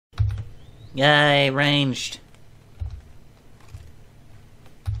Yay, ranged.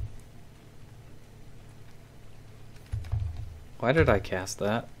 Why did I cast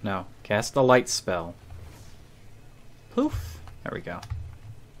that? No. Cast the light spell. Poof. There we go.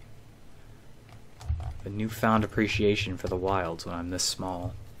 A newfound appreciation for the wilds when I'm this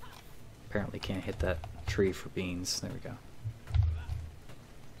small. Apparently can't hit that tree for beans. There we go.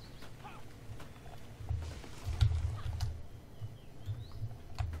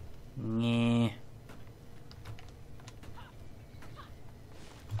 Nyeh.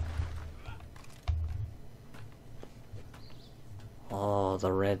 Oh,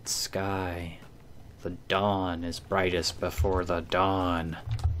 the red sky. The dawn is brightest before the dawn.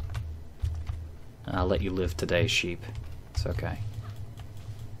 I'll let you live today, sheep. It's okay.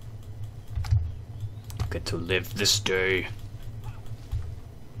 You get to live this day.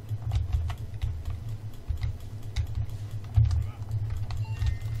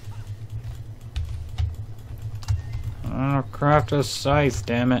 Oh, craft a scythe,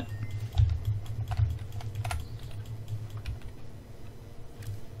 damn it.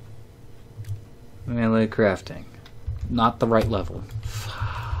 Melee crafting. Not the right level.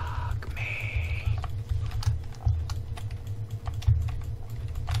 Fuck me.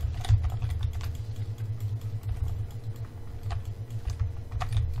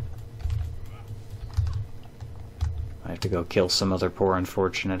 I have to go kill some other poor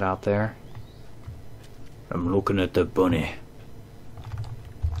unfortunate out there. I'm looking at the bunny.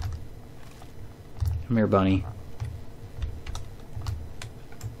 Come here, bunny.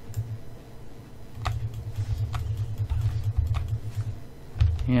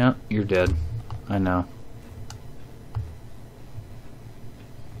 Yeah, you're dead. I know.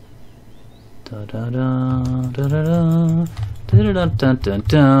 Da da da da da da da da da da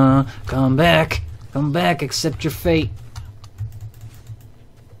da. Come back, accept your fate.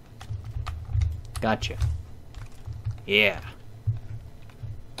 Gotcha. Yeah.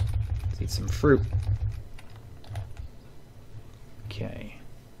 Let's eat some fruit. Okay.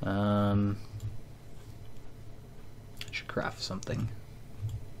 I should craft something.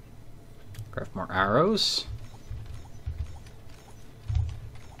 Craft more arrows.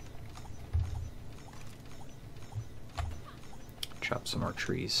 Chop some more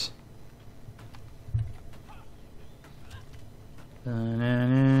trees.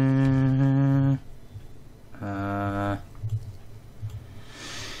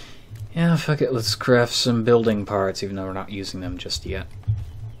 Yeah, fuck it. Let's craft some building parts, even though we're not using them just yet.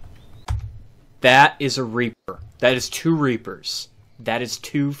 That is a reaper. That is 2 reapers. That is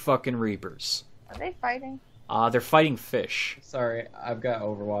 2 fucking reapers. Are they fighting? They're fighting fish. Sorry, I've got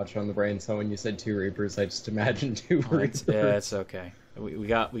Overwatch on the brain, so when you said 2 reapers, I just imagined 2 reapers. Yeah, it's okay. We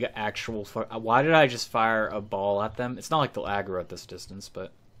got actual. Why did I just fire a ball at them? It's not like they'll aggro at this distance,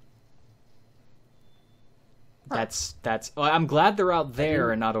 but that's. Oh, I'm glad they're out there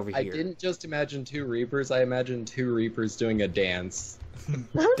and not over here. I didn't just imagine 2 reapers. I imagined 2 reapers doing a dance.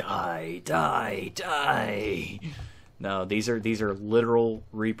 Die, die, die. No, these are literal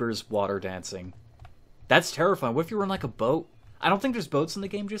reapers water dancing. That's terrifying. What if you were in like a boat? I don't think there's boats in the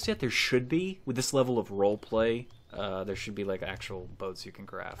game just yet. There should be with this level of role play. There should be like actual boats you can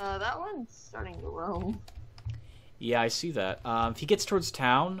craft. That one's starting to roam. Yeah, I see that. If he gets towards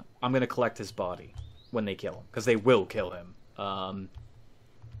town, I'm gonna collect his body when they kill him, because they will kill him.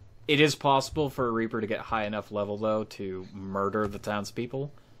 It is possible for a Reaper to get high enough level though to murder the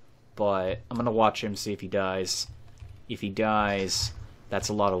townspeople, but I'm gonna watch him, see if he dies. If he dies, that's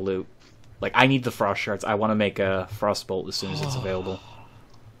a lot of loot. Like, I need the frost shards. I want to make a frostbolt as soon as it's available.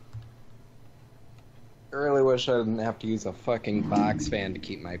 I really wish I didn't have to use a fucking box fan to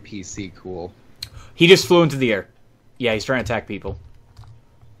keep my PC cool. He just flew into the air. Yeah, he's trying to attack people.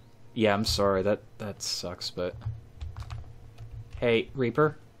 Yeah, I'm sorry. That sucks, but... Hey,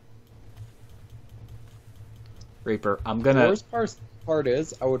 Reaper? Reaper, I'm gonna... The worst part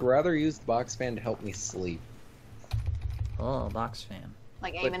is, I would rather use the box fan to help me sleep. Oh, box fan.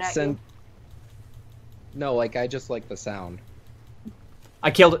 Like aiming at you? No, like, I just like the sound.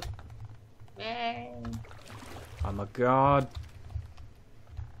 I killed it! Yay. I'm a god.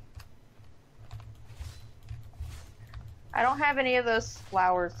 I don't have any of those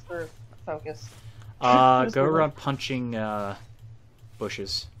flowers for focus. Go around punching,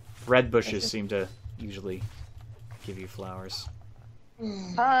 bushes. Red bushes seem to usually give you flowers.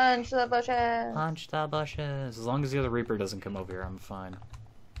 Punch the bushes! Punch the bushes. As long as the other Reaper doesn't come over here, I'm fine.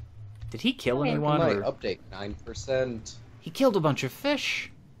 Did he kill I mean, anyone? my Or... update 9%. He killed a bunch of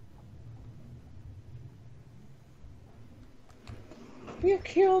fish. You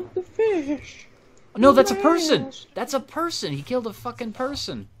killed the fish. No, that's a person. That's a person. He killed a fucking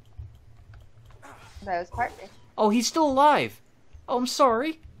person. That was partly. Oh, he's still alive. Oh, I'm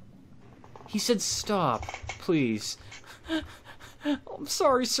sorry. He said stop, please. Oh, I'm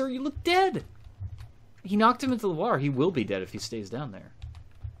sorry, sir. You look dead. He knocked him into the water. He will be dead if he stays down there.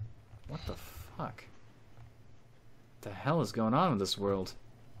 What the fuck? What the hell is going on in this world?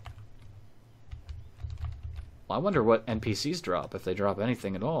 Well, I wonder what NPCs drop, if they drop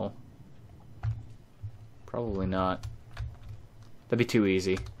anything at all. Probably not. That'd be too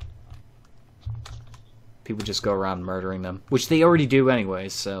easy. People just go around murdering them, which they already do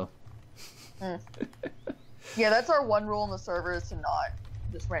anyways, so... Yeah, that's our one rule in the server, is to not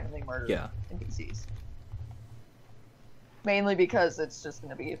just randomly murder NPCs. Mainly because it's just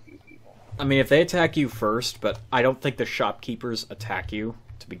going to be a few people. I mean, if they attack you first, but I don't think the shopkeepers attack you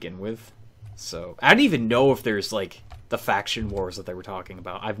to begin with. So, I don't even know if there's, like, the faction wars that they were talking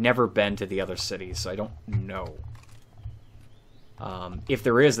about. I've never been to the other cities, so I don't know. If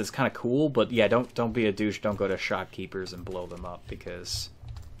there is, that's kind of cool, but yeah, don't be a douche. Don't go to shopkeepers and blow them up, because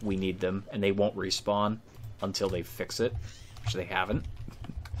we need them, and they won't respawn until they fix it, which they haven't.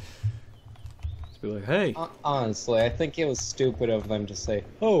 Just be like, hey. Honestly, I think it was stupid of them to say,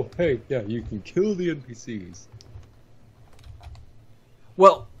 oh, hey, yeah, you can kill the NPCs.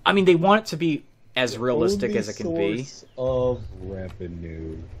 Well, I mean, they want it to be as realistic as it can be. Source of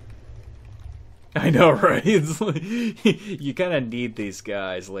revenue. I know, right? It's like, you kind of need these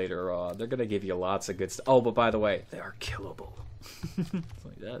guys later on. They're gonna give you lots of good stuff. Oh, but by the way, they are killable. It's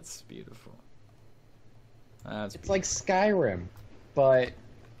like, that's beautiful. It's beautiful. Like Skyrim, but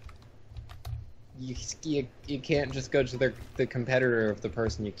you can't just go to the competitor of the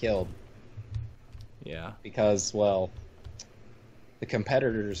person you killed. Yeah. Because, well, the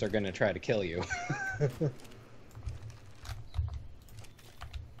competitors are gonna try to kill you.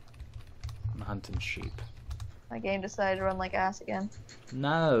 I'm hunting sheep. My game decided to run like ass again.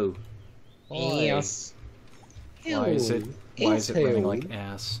 No. Yes. Why is it running like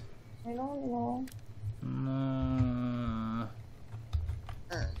ass? I don't know.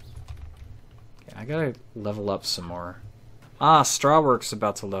 Okay, I gotta level up some more. Ah, Strawwork's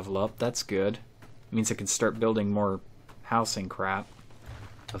about to level up. That's good. It means I can start building more housing crap.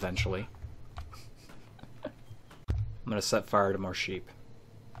 Eventually. I'm gonna set fire to more sheep.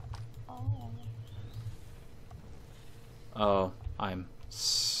 Oh, I'm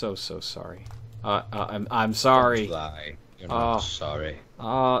so sorry. I'm sorry. You're not sorry.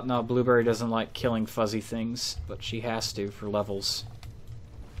 Oh, no, Blueberry doesn't like killing fuzzy things, but she has to for levels.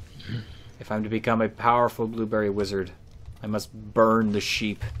 If I'm to become a powerful Blueberry wizard, I must burn the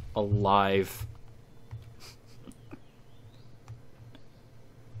sheep alive.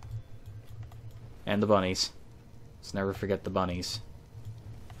 And the bunnies. Let's never forget the bunnies.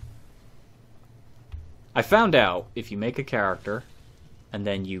 I found out if you make a character and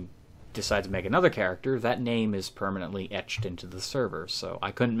then you decide to make another character, that name is permanently etched into the server, so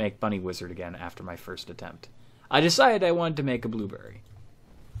I couldn't make Bunny Wizard again after my first attempt. I decided I wanted to make a Blueberry,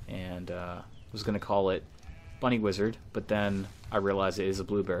 and was going to call it Bunny Wizard, but then I realized it is a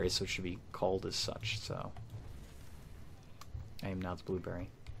Blueberry, so it should be called as such, so I am now the Blueberry.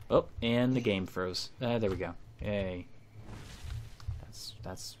 Oh, and the game froze. There we go. Yay.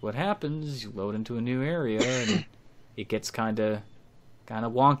 That's what happens. You load into a new area and it gets kind of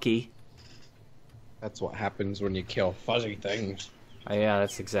wonky. That's what happens when you kill fuzzy things. Oh, yeah,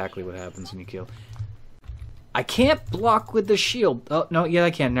 that's exactly what happens when you kill. I can't block with the shield. Oh, no, yeah,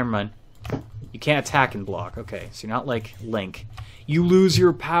 I can. Never mind. You can't attack and block. Okay, so you're not like Link. You lose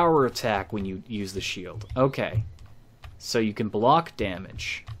your power attack when you use the shield. Okay. So you can block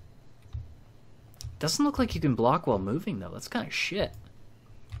damage. Doesn't look like you can block while moving, though. That's kind of shit.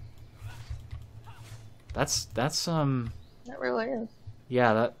 That's That really is.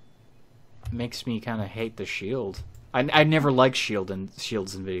 Yeah, that makes me kind of hate the shield. I never liked shields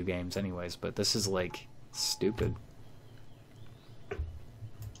in video games anyways, but this is, like, stupid.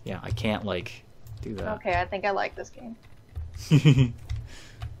 Yeah, I can't, like, do that. Okay, I think I like this game.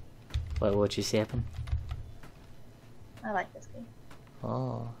 What just happened? I like this game.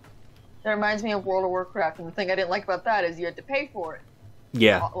 Oh. That reminds me of World of Warcraft, and the thing I didn't like about that is you had to pay for it.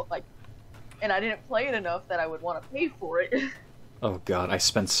 Yeah. And I didn't play it enough that I would want to pay for it. Oh god, I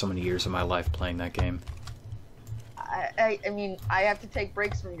spent so many years of my life playing that game. I mean, I have to take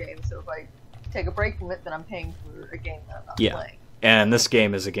breaks from games, so if I take a break from it, then I'm paying for a game that I'm not playing. And this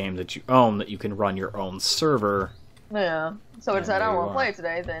game is a game that you own, that you can run your own server. Yeah. So it's that I don't want to play it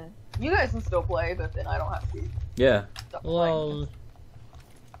today, then you guys can still play, but then I don't have to. Yeah. Well.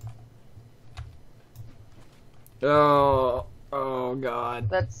 Oh god.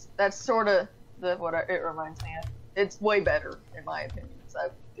 That's sort of what it reminds me of. It's way better, in my opinion.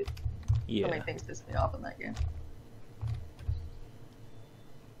 So Yeah. So many things pissed me off in that game.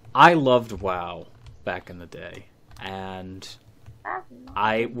 I loved WoW back in the day, and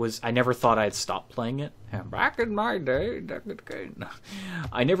I never thought I'd stop playing it. Back in my day,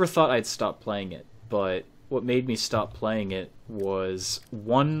 I never thought I'd stop playing it, but what made me stop playing it was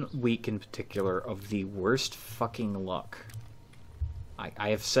 1 week in particular of the worst fucking luck. I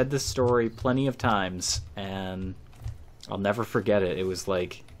have said this story plenty of times, and I'll never forget it. It was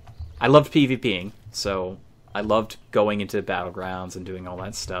like, I loved PvPing, so I loved going into battlegrounds and doing all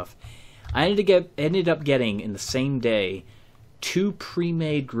that stuff. I ended up getting, in the same day, 2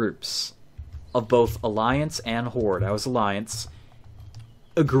 pre-made groups of both Alliance and Horde. I was Alliance,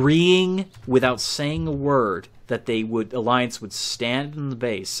 agreeing without saying a word that Alliance would stand in the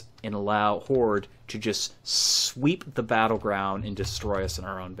base and allow Horde to just sweep the battleground and destroy us in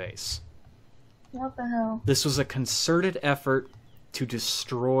our own base. What the hell? This was a concerted effort to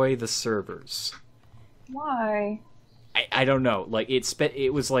destroy the servers. Why? I don't know. Like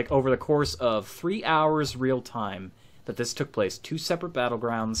it was like over the course of 3 hours real time that this took place, 2 separate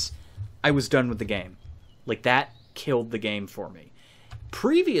battlegrounds. I was done with the game. Like that killed the game for me.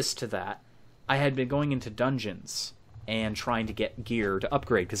 Previous to that, I had been going into dungeons and trying to get gear to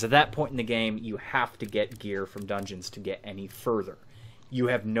upgrade, because at that point in the game, you have to get gear from dungeons to get any further. You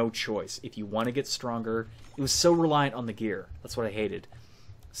have no choice. If you want to get stronger, it was so reliant on the gear. That's what I hated.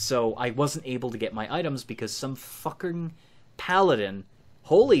 So I wasn't able to get my items because some fucking paladin,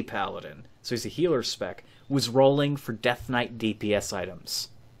 holy paladin, so he's a healer spec, was rolling for Death Knight DPS items.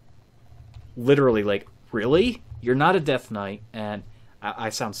 Literally, like, really? You're not a Death Knight, and I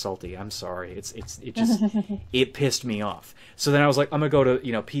sound salty. I'm sorry. It just it pissed me off. So then I was like, I'm gonna go to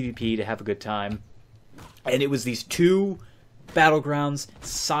PvP to have a good time, and it was these 2 battlegrounds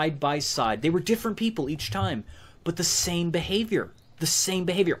side by side. They were different people each time, but the same behavior. The same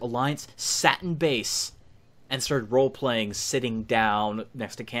behavior. Alliance sat in base and started role-playing, sitting down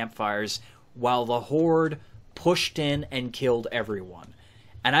next to campfires, while the Horde pushed in and killed everyone.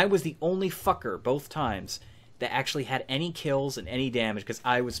 And I was the only fucker, both times, that actually had any kills and any damage, because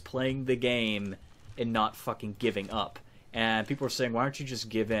I was playing the game and not fucking giving up. And people were saying, why don't you just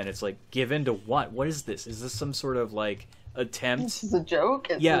give in? It's like, give in to what? What is this? Is this some sort of, like, attempt? This is a joke?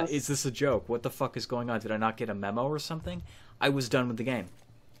 Is this a joke? What the fuck is going on? Did I not get a memo or something? I was done with the game.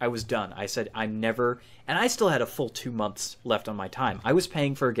 I was done. I said I'm never... And I still had a full 2 months left on my time. I was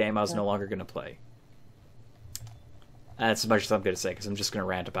paying for a game I was no longer going to play. That's as much as I'm going to say, because I'm just going to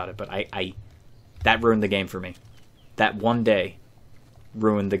rant about it. But that ruined the game for me. That one day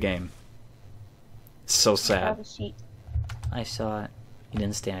ruined the game. So sad. I saw it. You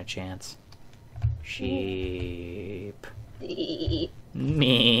didn't stand a chance. Sheep. Me.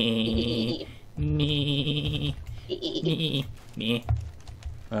 Me. Me. Me.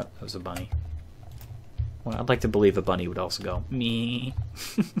 Oh, that was a bunny. Well, I'd like to believe a bunny would also go, me.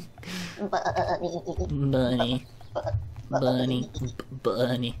 Bunny. Bunny.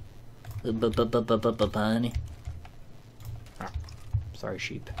 Bunny. Bunny. Sorry,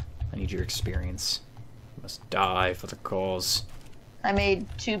 sheep. I need your experience. You must die for the cause. I made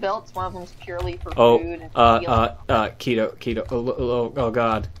 2 belts. One of them's purely for food. And keto. Oh,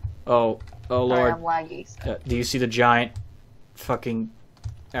 God. Oh, Lord. Sorry, I'm laggy. So. Do you see the giant fucking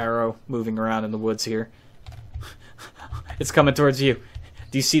arrow moving around in the woods here? It's coming towards you.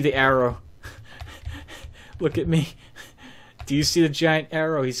 Do you see the arrow? Look at me. Do you see the giant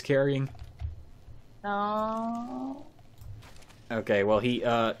arrow he's carrying? No. Okay, well he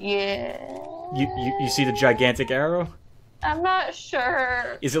Yeah. You see the gigantic arrow? I'm not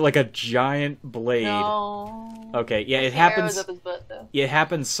sure. Is it like a giant blade? No. Okay, yeah, it happens. happens. Up his butt, though. It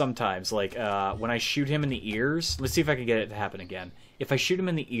happens sometimes. Like when I shoot him in the ears. Let's see if I can get it to happen again. If I shoot him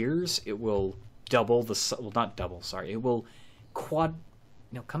in the ears, it will double the. Well, not double. Sorry, it will quad.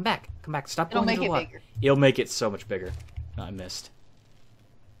 No, come back. Come back. Stop It'll going make to the it left. bigger. It'll make it so much bigger. No, I missed.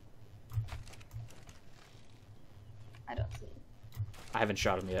 I don't see it. I haven't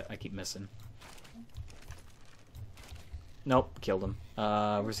shot him yet. I keep missing. Nope, killed him.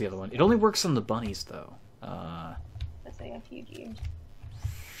 Where's the other one? It only works on the bunnies, though. That's a FUG.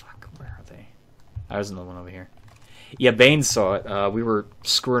 Fuck, where are they? There's another one over here. Yeah, Bane saw it. We were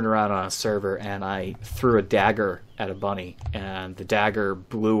screwing around on a server, and I threw a dagger at a bunny, and the dagger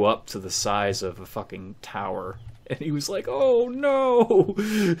blew up to the size of a fucking tower. And he was like, oh no!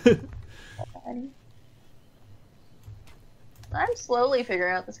 I'm slowly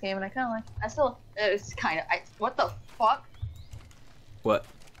figuring out this game, and I kind of like. It's kind of. What the fuck? What?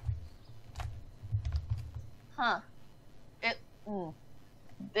 Huh.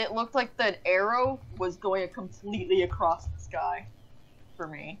 It looked like the arrow was going completely across the sky for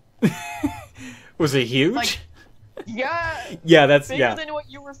me. Was it huge? Like, yeah. Yeah, that's bigger than what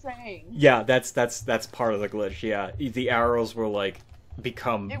you were saying. Yeah, that's part of the glitch. Yeah, the arrows will like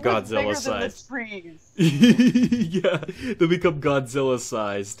become Godzilla sized. Yeah, they'll become Godzilla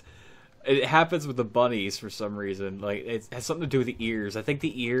sized. It happens with the bunnies for some reason. Like it has something to do with the ears. I think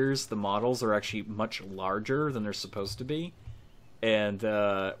the ears, the models, are actually much larger than they're supposed to be, and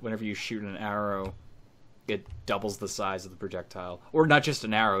whenever you shoot an arrow, it doubles the size of the projectile. Or not just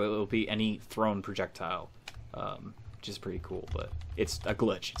an arrow; it will be any thrown projectile. Which is pretty cool, but it's a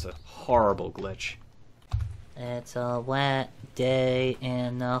glitch. It's a horrible glitch. It's a wet day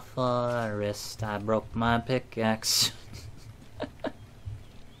in the forest. I broke my pickaxe.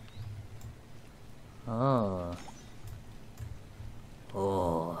 Oh.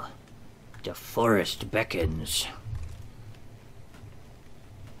 Oh. The forest beckons.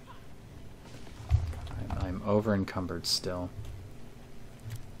 I'm over encumbered still.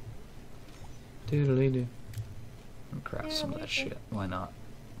 Doodly-doo. Craft some of that shit. Why not?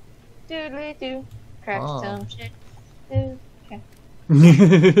 Doodly doo. Craft some shit. Okay.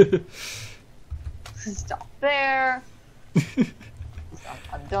 Stop there. Stop.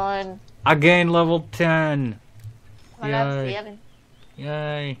 I'm done. I gained level 10. I'm level 7.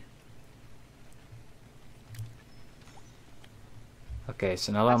 Yay. Okay,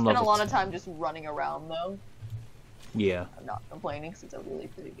 so now that I'm level 10. I spent a lot of time just running around, though. Yeah. I'm not complaining since I'm really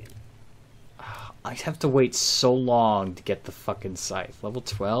pretty good. I have to wait so long to get the fucking scythe. Level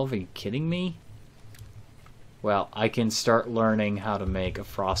 12? Are you kidding me? Well, I can start learning how to make a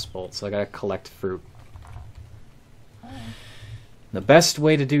frostbolt, so I gotta collect fruit. Oh. The best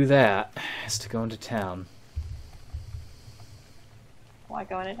way to do that is to go into town. Why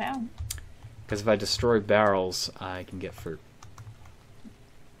go into town? Because if I destroy barrels, I can get fruit.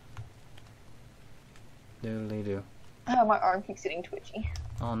 Doodly-doo. Oh, my arm keeps getting twitchy.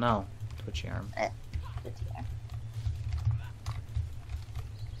 Oh no. Twitchy arm. Twitchy arm.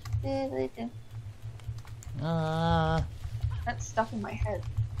 That's stuck in my head.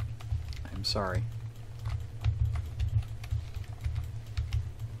 I'm sorry.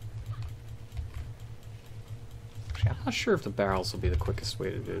 Actually, I'm not sure if the barrels will be the quickest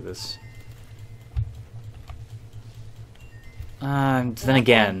way to do this. Then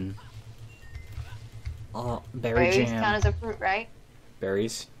again... Oh, berry jam. Berries count as a fruit, right?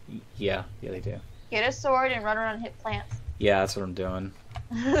 Berries? Yeah, they do. Get a sword and run around and hit plants. Yeah, that's what I'm doing.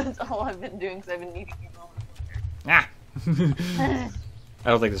 That's all I've been doing because I've been needing you. Ah! I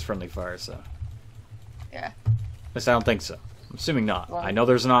don't think there's friendly fire, so... Yeah. At least I don't think so. I'm assuming not. Well, I know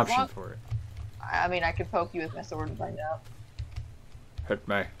there's an option for it. I mean, I could poke you with my sword and find out. Hurt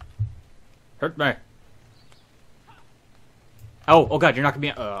me. Hurt me. Oh god, you're knocking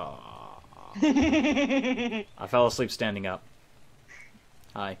me out. Oh. I fell asleep standing up.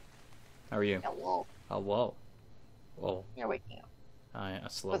 Hi. How are you? Hello. Hello. Whoa. You're waking up.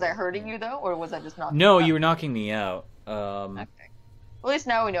 Was I hurting you, though, or was I just knocking No, you out? you were knocking me out. Okay. Well, at least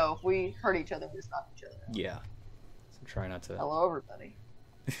now we know if we hurt each other, we just knock each other out. Yeah. So try not to... Hello, everybody.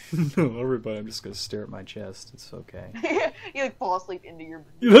 No, everybody, I'm just gonna stare at my chest. It's okay. You, like, fall asleep into your...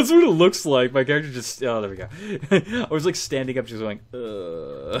 Yeah, that's what it looks like. My character just... Oh, there we go. I was, like, standing up, just going,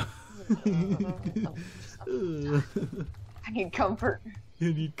 I need comfort.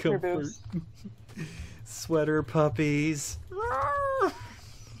 You need comfort. Sweater puppies.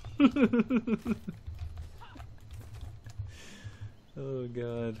 Oh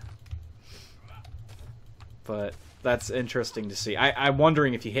god. But that's interesting to see. I'm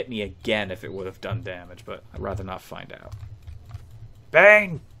wondering if you hit me again if it would have done damage, but I'd rather not find out.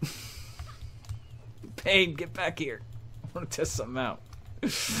 Bang! Bane, get back here. I want to test something out.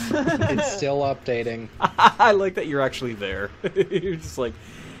 It's still updating. I like that you're actually there. You're just like,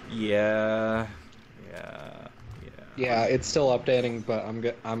 yeah. Yeah, it's still updating, but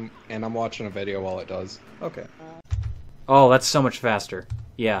I'm watching a video while it does. Okay. Oh, that's so much faster.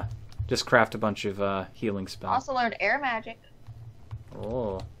 Yeah, just craft a bunch of healing spells. Also learned air magic.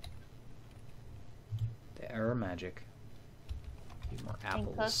 Oh, the air magic. Need more apples.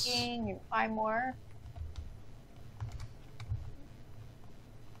 And cooking, you buy more.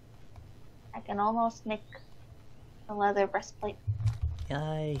 I can almost make a leather breastplate.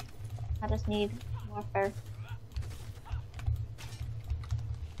 Yay. I just need more fur.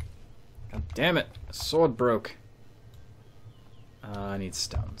 God damn it! A sword broke. I need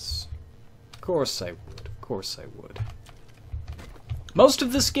stones. Of course I would. Of course I would. Most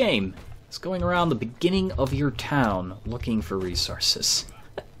of this game is going around the beginning of your town looking for resources.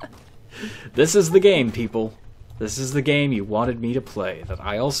 This is the game, people. This is the game you wanted me to play, that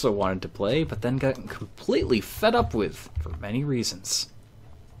I also wanted to play, but then got completely fed up with for many reasons.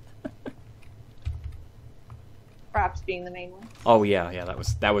 traps being the main one. Oh yeah,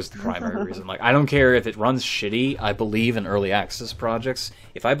 that was the primary reason. Like, I don't care if it runs shitty. I believe in early access projects.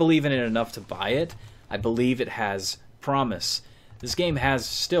 If I believe in it enough to buy it, I believe it has promise. This game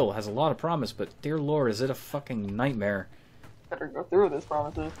still has a lot of promise, but dear lord, is it a fucking nightmare. Better go through this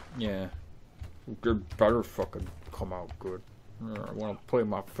promises. Yeah. It better fucking come out good. I want to play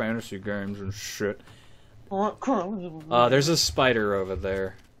my fantasy games and shit. There's a spider over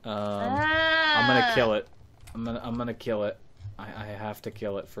there. I'm gonna kill it. I'm gonna kill it. I have to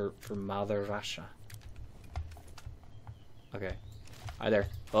kill it for Mother Russia. Okay. Hi there.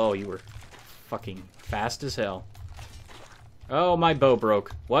 Oh, you were fucking fast as hell. Oh, my bow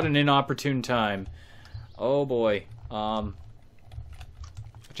broke. What an inopportune time. Oh boy. Watch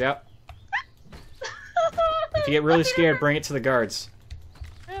out. If you get really scared, bring it to the guards.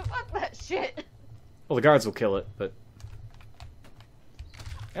 Fuck that shit. Well, the guards will kill it, but...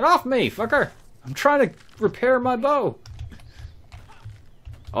 Get off me, fucker! I'm trying to repair my bow!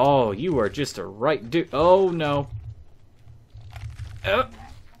 Oh, you are just a right dude. Oh, no. Oh.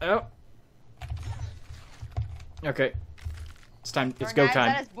 Oh. Okay. It's time. It's go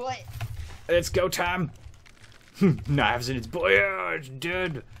time. It's go time. Knives in its butt. Yeah, it's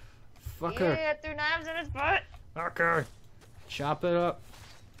dead. Fucker. Yeah, threw knives in its butt. Okay. Chop it up.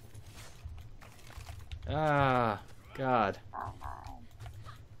 Ah, God. I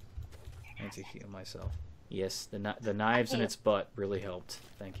need to heal myself. Yes, the knives in its butt really helped.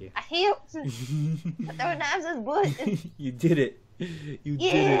 Thank you. I helped. I threw knives in its butt. You did it. You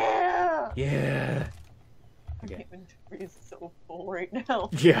did it. Yeah. Okay. My inventory is so full right now.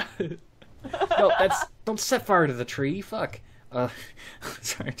 Yeah. No, don't set fire to the tree. Fuck.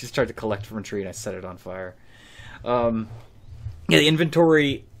 Sorry, I just tried to collect from a tree and I set it on fire. Yeah, the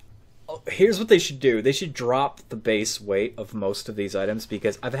inventory. Here's what they should do. They should drop the base weight of most of these items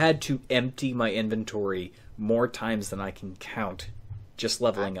because I've had to empty my inventory more times than I can count just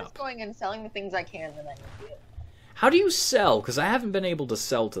leveling I'm just up. Going and selling the things I can, then I need it. How do you sell? Because I haven't been able to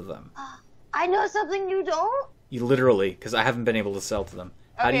sell to them. I know something you don't. You literally, because I haven't been able to sell to them.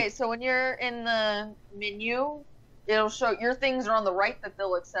 Okay, so when you're in the menu, it'll show your things are on the right that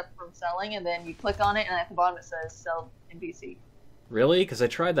they'll accept from selling, and then you click on it, and at the bottom it says sell NPC. Really? Because I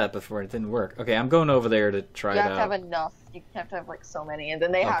tried that before and it didn't work. Okay, I'm going over there to try it out. You have to have enough. You have to have like so many, and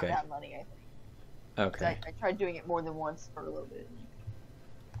then they have to have money, I think. Okay. I tried doing it more than once for a little bit.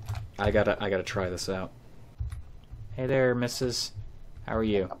 I gotta try this out. Hey there, missus. How are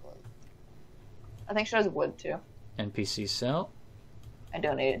you? I think she has wood too. NPC sell? I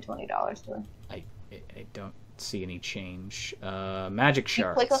donated $20 to her. I don't see any change. Magic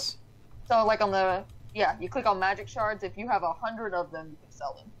shards. You click so like on the you click on magic shards. If you have 100 of them, you can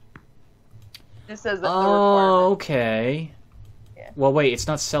sell them. It says that. Oh, okay. Yeah. Well, wait. It's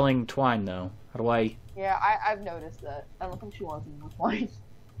not selling twine though. How do I? Yeah, I've noticed that. I don't think she wants any more twine.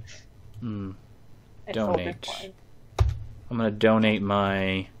 Donate. I'm gonna donate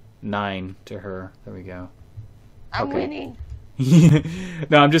my 9 to her. There we go. I'm winning.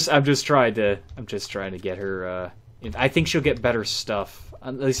 No, I'm just trying to get her. I think she'll get better stuff.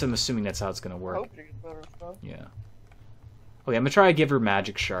 At least I'm assuming that's how it's gonna work. I hope she gets better stuff. Yeah. Okay, I'm gonna try to give her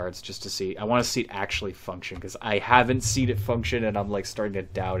magic shards just to see. I want to see it actually function because I haven't seen it function, and I'm like starting to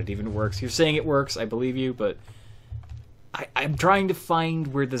doubt it even works. You're saying it works, I believe you, but I'm trying to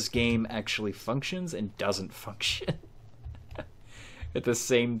find where this game actually functions and doesn't function at the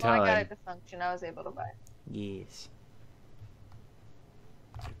same time. Well, I got it to function. I was able to buy it. Yes.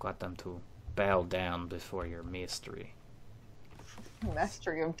 You got them to bow down before your mastery.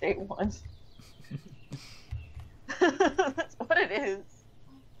 Mastery of day one. That's what it is.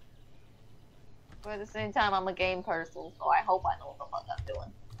 But at the same time, I'm a game person, so I hope I know what the fuck I'm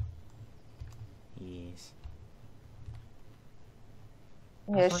doing. Yes.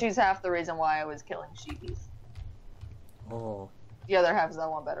 Yeah, she's half the reason why I was killing sheepies. Oh. The other half is I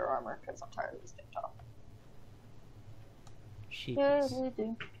want better armor, because I'm tired of this TikTok.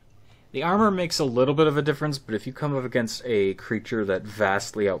 Sheepies. The armor makes a little bit of a difference, but if you come up against a creature that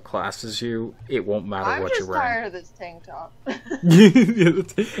vastly outclasses you, it won't matter what you're wearing. I'm just tired of this tank top.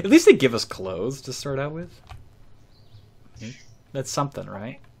 At least they give us clothes to start out with. That's something,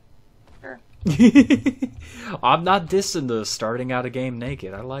 right? Sure. I'm not dissing the starting out a game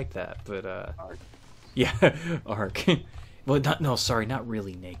naked. I like that, but Arc. Yeah, Arc. Well, not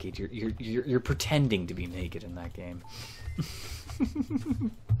really naked. You're pretending to be naked in that game.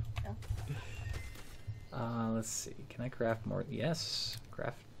 Let's see. Can I craft more? Yes.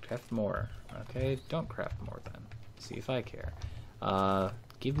 Craft more. Okay, don't craft more then. See if I care.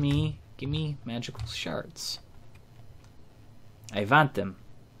 Give me magical shards. I want them.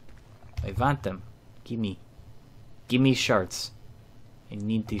 Give me. Give me shards. I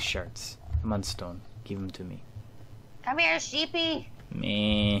need these shards. I'm on stone. Give them to me. Come here, sheepy.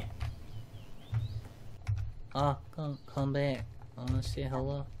 Meh. Oh, come back. I wanna say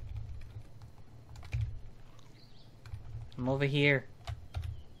hello. I'm over here.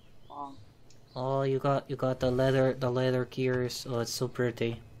 Oh, you got the leather gears. Oh, it's so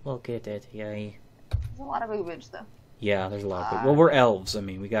pretty. Look at it, yay. There's a lot of boobage though. Yeah, there's a lot of. Well, we're elves. I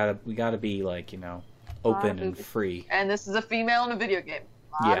mean, we gotta be like, you know, open and boobage. free. And this is a female in a video game.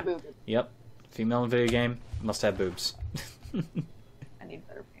 A lot of boobage. Yep. Female in video game must have boobs. I need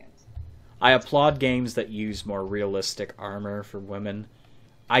better pants. I applaud games that use more realistic armor for women.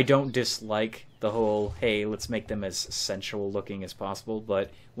 I don't dislike the whole, hey, let's make them as sensual looking as possible,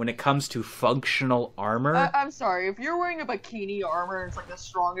 but when it comes to functional armor... I'm sorry, if you're wearing a bikini armor and it's like the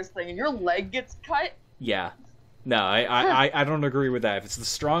strongest thing and your leg gets cut... Yeah. No, I don't agree with that. If it's the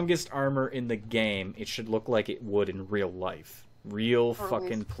strongest armor in the game, it should look like it would in real life. Real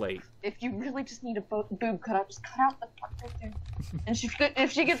fucking plate. If you really just need a boob cut out, just cut out the part right there. And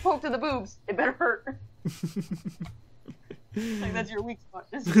if she gets poked in the boobs, it better hurt. Like, that's your weak spot.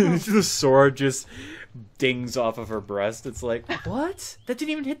 The sword just dings off of her breast. It's like, what? That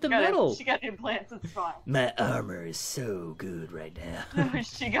didn't even hit the metal. She got implants, it's fine. My armor is so good right now.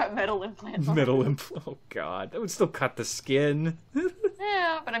 She got metal implants. Metal implant. Oh god, that would still cut the skin.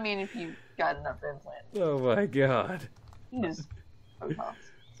 Yeah, but I mean, if you got enough implants. Oh my god. You just Botox.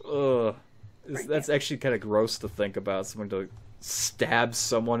 Ugh. That's actually kind of gross to think about. Someone to stab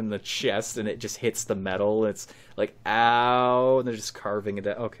someone in the chest and it just hits the metal. It's like, ow, and they're just carving it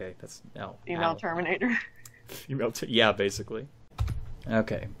out. Okay, that's no. Female Terminator. Yeah, basically.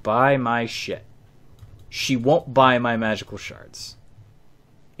 Okay, buy my shit. She won't buy my magical shards.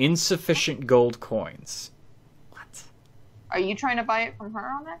 Insufficient gold coins. What? Are you trying to buy it from her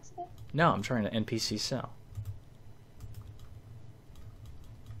on accident? No, I'm trying to NPC sell.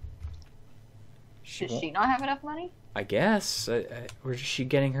 Does she not have enough money? I guess. Where's she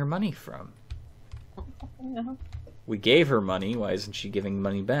getting her money from? No. We gave her money. Why isn't she giving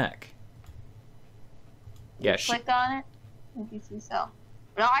money back? Yeah, Click on it. NPC sell.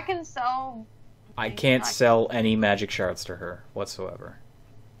 No, I can sell. I can't sell any magic shards to her whatsoever.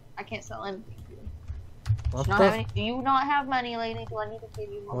 I can't sell anything. What Do the? do you not have money, lady? Do I need to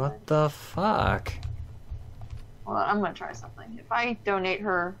give you more money? What the fuck? Hold on, I'm gonna try something. If I donate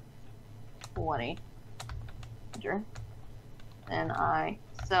her 20, and I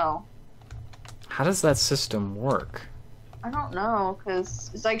sell. How does that system work? I don't know,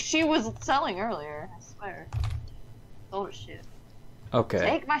 cause it's like she was selling earlier. I swear. Sold her shit. Okay.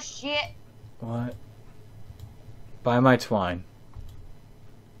 Take my shit. What? Buy my twine.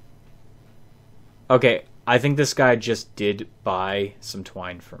 Okay, I think this guy just did buy some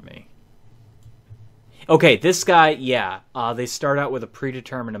twine from me. Okay, this guy, yeah. They start out with a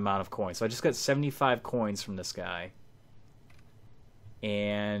predetermined amount of coins. So I just got 75 coins from this guy.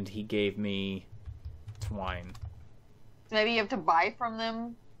 And he gave me twine. So maybe you have to buy from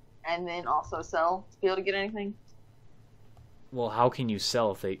them and then also sell to be able to get anything? Well, how can you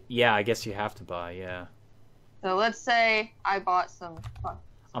sell if they... Yeah, I guess you have to buy, yeah. So let's say I bought some...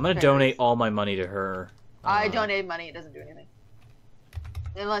 I'm gonna donate all my money to her. I donate money, it doesn't do anything.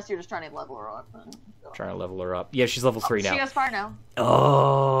 Unless you're just trying to level her up. Trying to level her up. Yeah, she's level 3 now. She has fire now.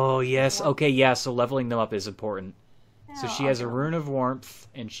 Oh, yes. Okay, yeah, so leveling them up is important. So Yeah, she has a rune of warmth,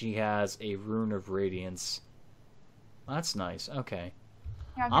 and she has a rune of radiance. That's nice. Okay.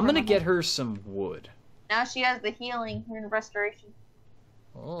 Yeah, I'm gonna get her some wood. Now she has the healing rune of restoration.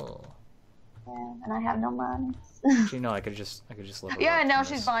 Oh. Yeah, and I have no money. Actually, no, I could just level her Yeah, up and now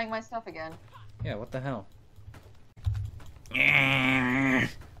from she's this. buying my stuff again. Yeah, what the hell? Trying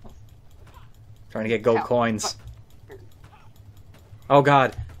to get gold coins. Oh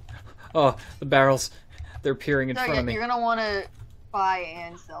god. Oh, the barrels. They're peering in front of me. You're gonna want to buy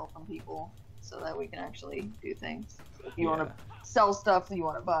and sell from people so that we can actually do things. So if you want to sell stuff that you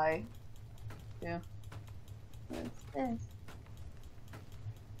want to buy. Yeah. What's this?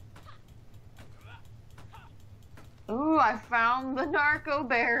 Ooh, I found the narco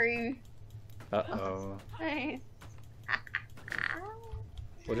berry. Uh-oh. Nice.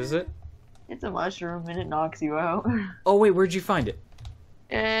 What is it? It's a mushroom and it knocks you out. Oh, wait, where'd you find it?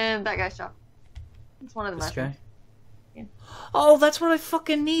 And that guy's shop. It's one of the This mushrooms. guy? Yeah. Oh, that's what I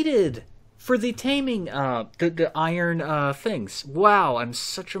fucking needed! For the taming, the iron, things. Wow, I'm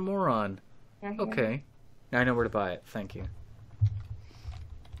such a moron. Yeah, here. Okay. Now I know where to buy it. Thank you.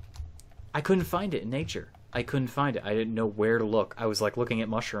 I couldn't find it in nature. I couldn't find it. I didn't know where to look. I was like looking at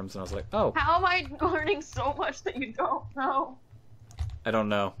mushrooms and I was like, oh. How am I learning so much that you don't know? I don't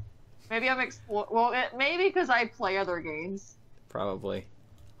know. Maybe I'm well, maybe because I play other games. Probably.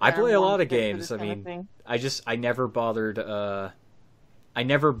 I play a lot of games. I mean, I never bothered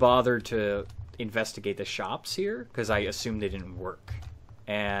to investigate the shops here because I assumed they didn't work.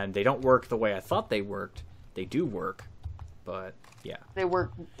 And they don't work the way I thought they worked. They do work, but yeah. They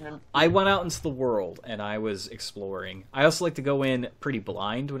work. I went out into the world and I was exploring. I also like to go in pretty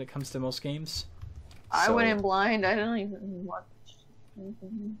blind when it comes to most games. I went in blind. I didn't even watch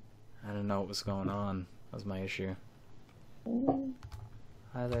anything. I didn't know what was going on. That was my issue.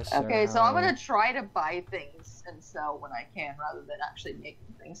 Hi there, sir. Okay, so I'm gonna try to buy things and sell when I can, rather than actually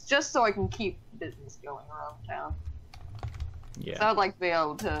making things, just so I can keep business going around town. Yeah. So I'd like to be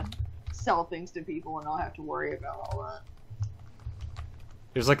able to sell things to people and not have to worry about all that.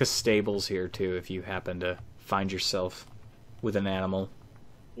 There's like a stables here too, if you happen to find yourself with an animal.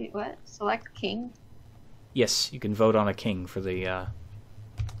 Wait, what? Select king? Yes, you can vote on a king for the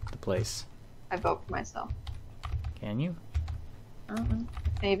place. I vote for myself. Can you? I can't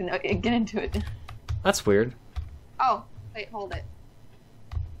even get into it. That's weird. Oh, wait, hold it.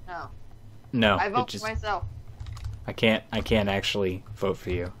 No. No. I vote for myself. I can't actually vote for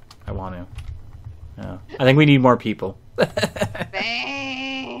you. I want to. No. I think we need more people. Bang!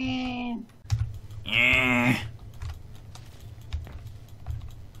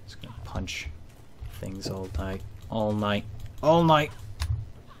 Just gonna punch things all night. All night. All night!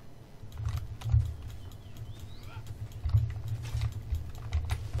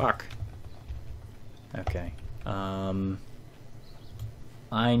 Fuck. Okay.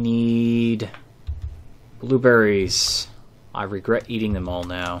 I need blueberries. I regret eating them all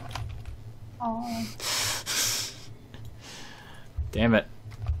now. Oh. Damn it.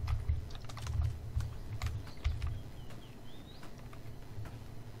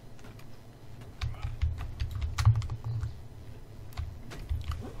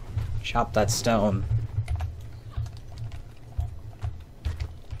 Chop that stone.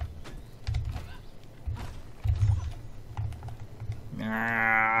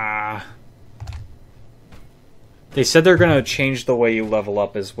 They said they're going to change the way you level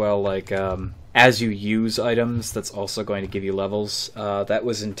up as well, like, as you use items, that's also going to give you levels. That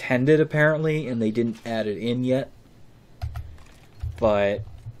was intended, apparently, and they didn't add it in yet. But,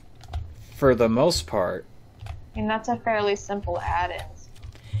 for the most part... And that's a fairly simple add-in.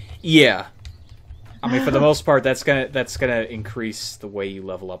 Yeah. I mean, for the most part, that's gonna increase the way you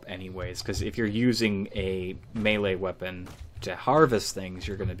level up anyways, because if you're using a melee weapon to harvest things,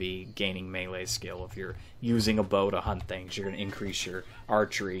 you're going to be gaining melee skill. If you're using a bow to hunt things, you're going to increase your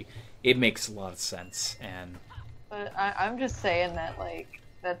archery. It makes a lot of sense. And but I'm just saying that, like,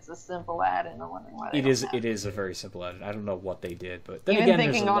 that's a simple add-in. I'm wondering why it is a very simple add-in. I don't know what they did, but then even again,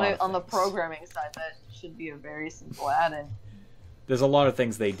 thinking there's a on lot it of on the things. programming side, that should be a very simple add-in. There's a lot of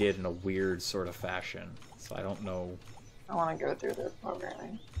things they did in a weird sort of fashion, so I don't know. I want to go through their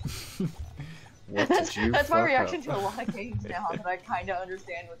programming. What did you That's my fuck reaction up? to a lot of games now, that I kind of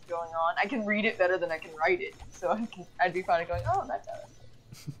understand what's going on. I can read it better than I can write it, so I'd be fine going, oh, that's how it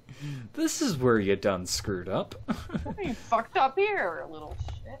is. This is where you done screwed up. You fucked up here, little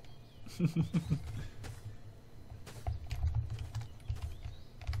shit.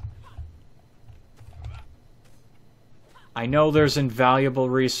 I know there's invaluable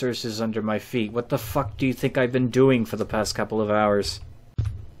resources under my feet. What the fuck do you think I've been doing for the past couple of hours?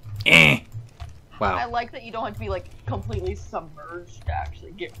 Wow. I like that you don't have to be, like, completely submerged to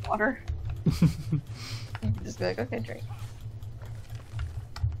actually get water. You can just be like, okay, drink.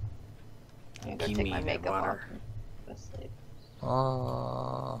 I'm gonna go Give take me my that makeup off water. and go to sleep.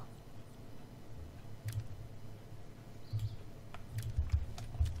 Oh.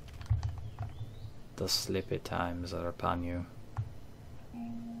 The sleepy times are upon you.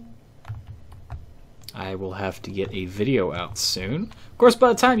 I will have to get a video out soon. Of course, by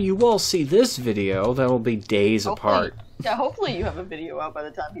the time you all see this video, that will be days apart. Yeah, hopefully you have a video out by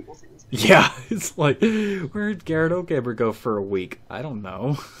the time people see this video. Yeah, it's like, where'd GarretOakamber go for a week? I don't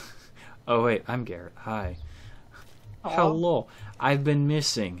know. Oh wait, I'm Garrett. Hi. Hello. I've been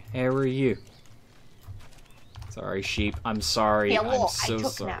missing. How are you? Sorry, sheep. I'm sorry. Hello, I'm so I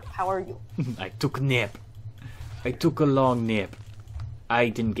took sorry. nap. How are you? I took a nap. I took a long nap. I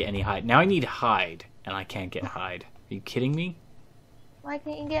didn't get any hide. Now I need hide, and I can't get hide. Are you kidding me? Why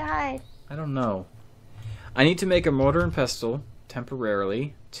can't you get hide? I don't know. I need to make a mortar and pestle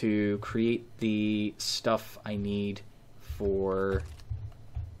temporarily to create the stuff I need for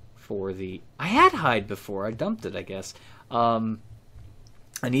the... I had hide before. I dumped it, I guess. I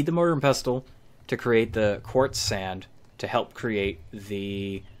need the mortar and pestle to create the quartz sand to help create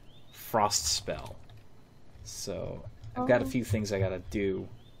the frost spell. So I've got a few things I gotta do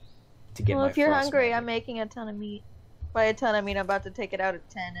to get Well, my if you're frost hungry, magic. I'm making a ton of meat. By a ton, I mean I'm about to take it out at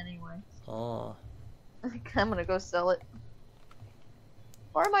 10 anyway. Oh. I'm gonna go sell it.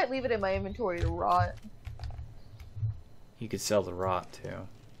 Or I might leave it in my inventory to rot. You could sell the rot too.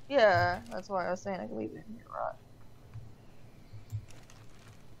 Yeah, that's why I was saying I could leave it in here to rot.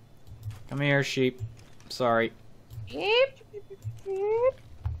 Come here, sheep. Sorry. Yep.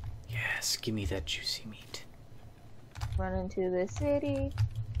 Yes, give me that juicy meat. Run into the city.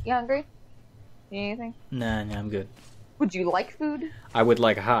 You hungry? Need anything? Nah, I'm good. Would you like food? I would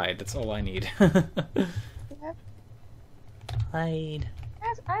like a hide. That's all I need. Yeah. Hide.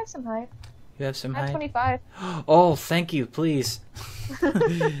 I have some hide. You have some I have hide? 25. Oh, thank you, please.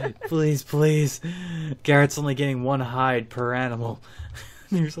 Please. Garrett's only getting one hide per animal.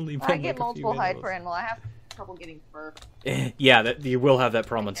 There's only been I like get a multiple few hide animals. per animal. I have trouble getting fur. Yeah, you will have that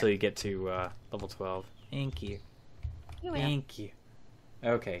problem until you get to level 12. Thank you. You man. Thank you.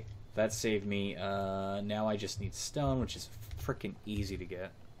 Okay, that saved me. Now I just need stone, which is freaking easy to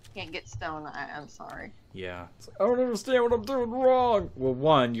get. Can't get stone. I'm sorry. Yeah. It's like, I don't understand what I'm doing wrong. Well,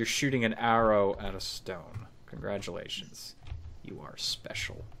 one, you're shooting an arrow at a stone. Congratulations. You are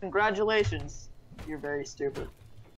special. Congratulations. You're very stupid.